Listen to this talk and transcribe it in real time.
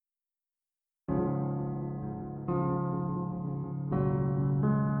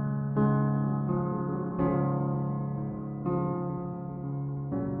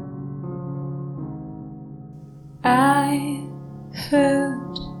I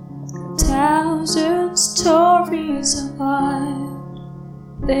heard 1,000 stories of wild.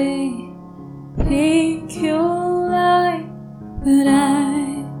 They think you lie, but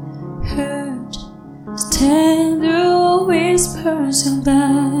I heard the tender whispers of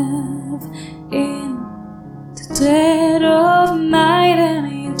love in the dead of night.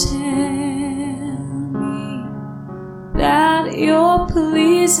 And you tell me that you're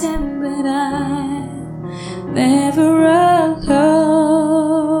pleased and that I'm never alone.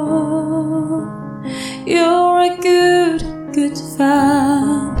 You're a good, good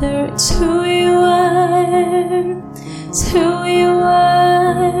father. It's who you are. It's who you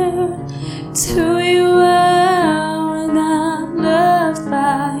are. It's who you are. And I'm loved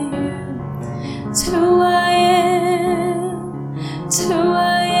by you. It's who I am. It's who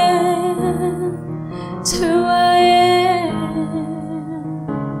I am. It's who I am.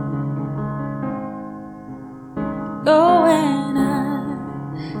 Oh, and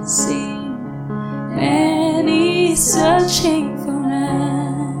I've seen many searching for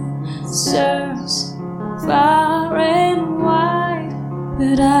answers far and wide,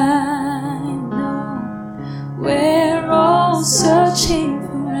 but I know we're all searching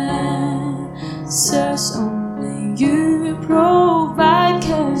for answers. Only you provide,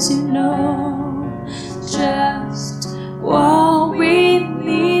 'cause you know just what we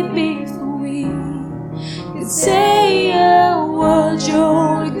need before we can say a word.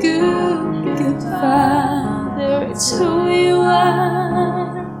 You're a good, good father. It's who you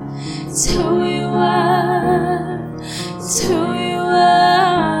are. It's who you are. It's who you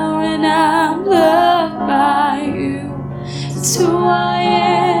are. And I'm loved by you. It's who I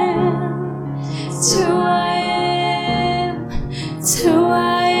am. It's who I am. It's who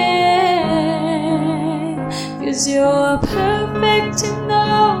I am. 'Cause you're perfect in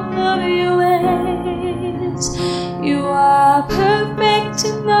all of your ways. You are perfect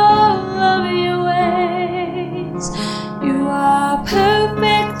in all of your ways. You are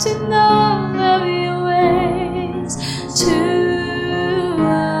perfect in all of your ways to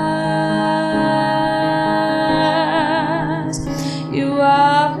us. You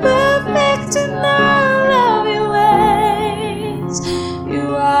are perfect in all of your ways. You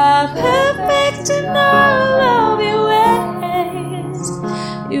are perfect in all of your ways.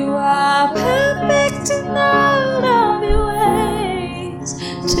 You are perfect in all of your ways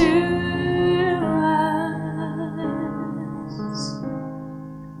to us.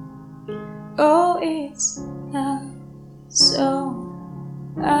 Oh, it's not so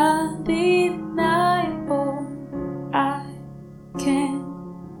undeniable. I can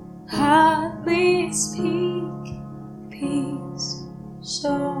hardly speak. Peace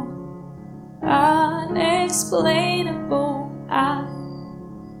so unexplainable. I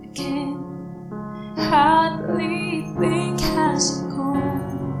can hardly think as you call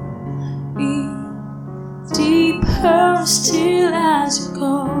me deeper still as you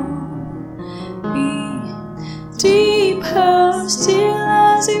call me deeper still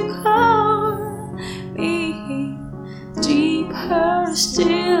as you call me deeper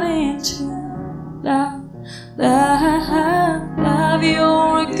still into love, love, love.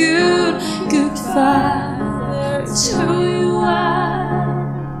 You're a good, good father. It's who you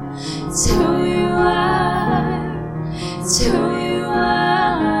are. It's who you are. It's who you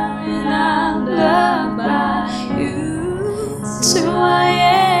are. And I'm loved by you. It's who I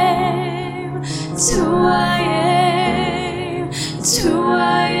am. It's who I am. It's who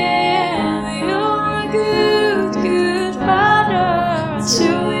I am. You're a good, good father. It's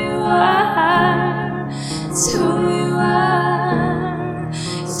who you are. It's who you are.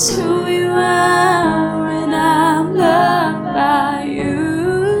 It's who you are. And I'm loved by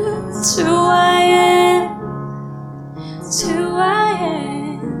you. It's who I am. It's who I am.